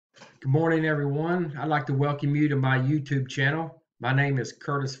Good morning, everyone. I'd like to welcome you to my YouTube channel. My name is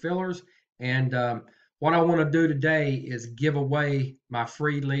Curtis Fillers, and what I want to do today is give away my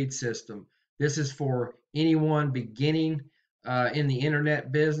free lead system. This is for anyone beginning in the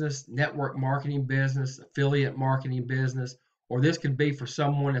internet business, network marketing business, affiliate marketing business, or this could be for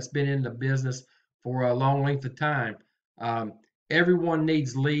someone that's been in the business for a long length of time. Um, Everyone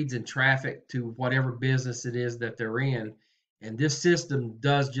needs leads and traffic to whatever business it is that they're in. And this system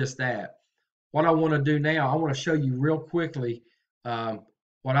does just that. What I want to do now, I want to show you real quickly um,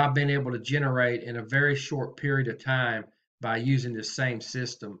 what I've been able to generate in a very short period of time by using this same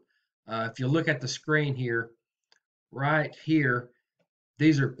system. If you look at the screen here, right here,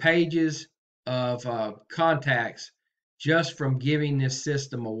 these are pages of contacts just from giving this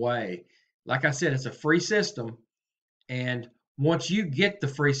system away. Like I said, it's a free system, and once you get the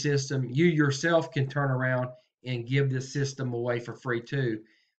free system, you yourself can turn around and give this system away for free too,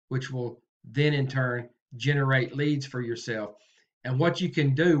 which will then in turn generate leads for yourself. And what you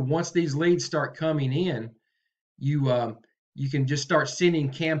can do once these leads start coming in, you can just start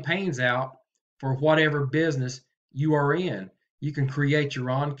sending campaigns out for whatever business you are in. You can create your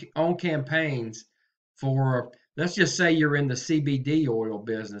own campaigns for, let's just say you're in the CBD oil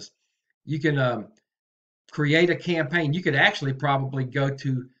business. You can create a campaign. You could actually probably go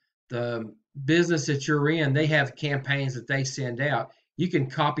to the business that you're in. They have campaigns that they send out. You can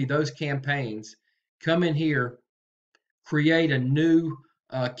copy those campaigns, come in here, create a new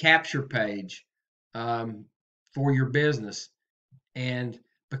capture page for your business. And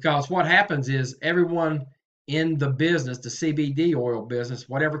because what happens is everyone in the business, the CBD oil business,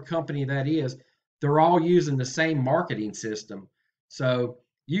 whatever company that is, they're all using the same marketing system. So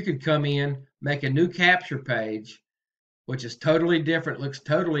you could come in, make a new capture page, which is totally different, looks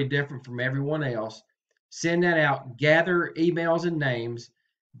totally different from everyone else, send that out, gather emails and names.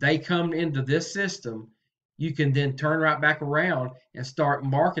 They come into this system. You can then turn right back around and start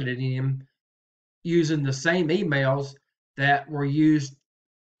marketing them using the same emails that were used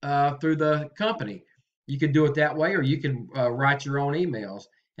through the company. You can do it that way, or you can write your own emails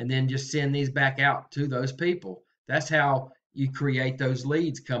and then just send these back out to those people. That's how you create those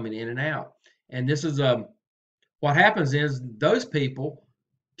leads coming in and out. And this is what happens is those people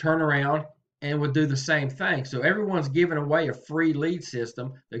turn around and would do the same thing. So everyone's giving away a free lead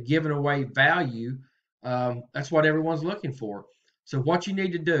system. They're giving away value. That's what everyone's looking for. So what you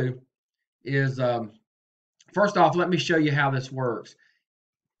need to do is first off, let me show you how this works.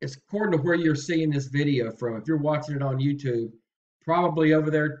 It's according to where you're seeing this video from. If you're watching it on YouTube, probably over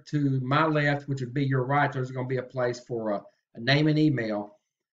there to my left, which would be your right, there's going to be a place for a name and email.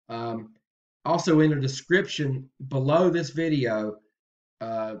 Also in the description below this video,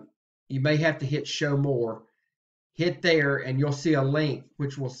 you may have to hit show more. Hit there and you'll see a link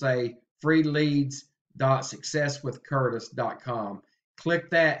which will say freeleads.successwithcurtis.com. Click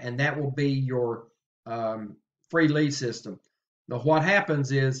that and that will be your free lead system. Now what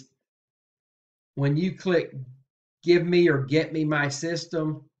happens is when you click give me or get me my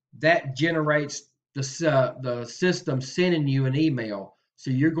system, that generates the system sending you an email. So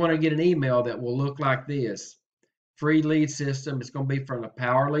you're going to get an email that will look like this. Free lead system. It's going to be from the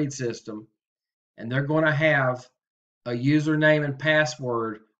Power Lead system. And they're going to have a username and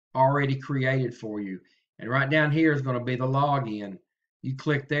password already created for you. And right down here is going to be the login. You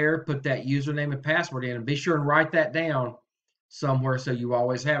click there, put that username and password in, and be sure and write that down somewhere so you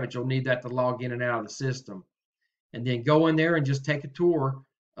always have it. You'll need that to log in and out of the system. And then go in there and just take a tour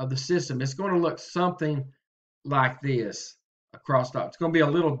of the system. It's going to look something like this across the. It's going to be a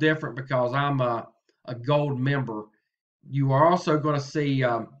little different because I'm a gold member. You are also going to see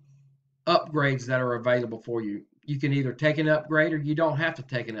upgrades that are available for you. You can either take an upgrade or you don't have to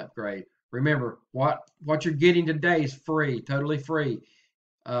take an upgrade. Remember, what you're getting today is free, totally free.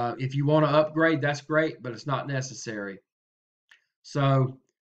 If you want to upgrade, that's great, but it's not necessary. So,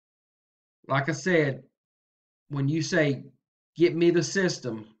 like I said, when you say, get me the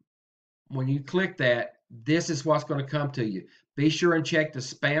system, when you click that, this is what's going to come to you. Be sure and check the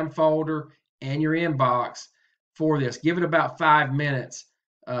spam folder and your inbox for this. Give it about 5 minutes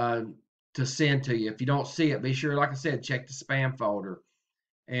to send to you. If you don't see it, be sure, like I said, check the spam folder.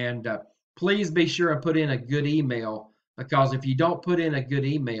 And please be sure and put in a good email, because if you don't put in a good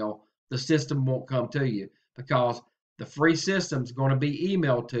email, the system won't come to you, because the free system is going to be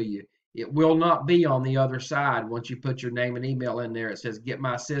emailed to you. It will not be on the other side once you put your name and email in there. It says, get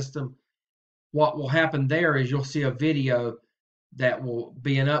my system. What will happen there is you'll see a video that will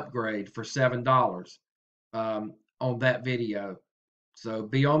be an upgrade for $7 on that video. So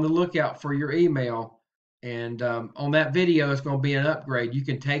be on the lookout for your email And on that video, it's going to be an upgrade. You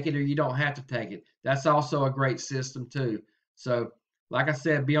can take it or you don't have to take it. That's also a great system too. So, like I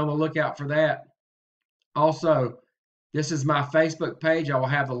said, be on the lookout for that. Also, this is my Facebook page. I will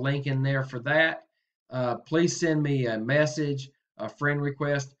have a link in there for that. Please send me a message, a friend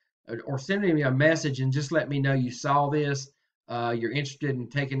request, or send me a message and just let me know you saw this. You're interested in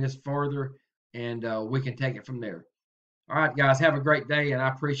taking this further, and we can take it from there. All right, guys, have a great day, and I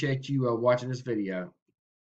appreciate you watching this video.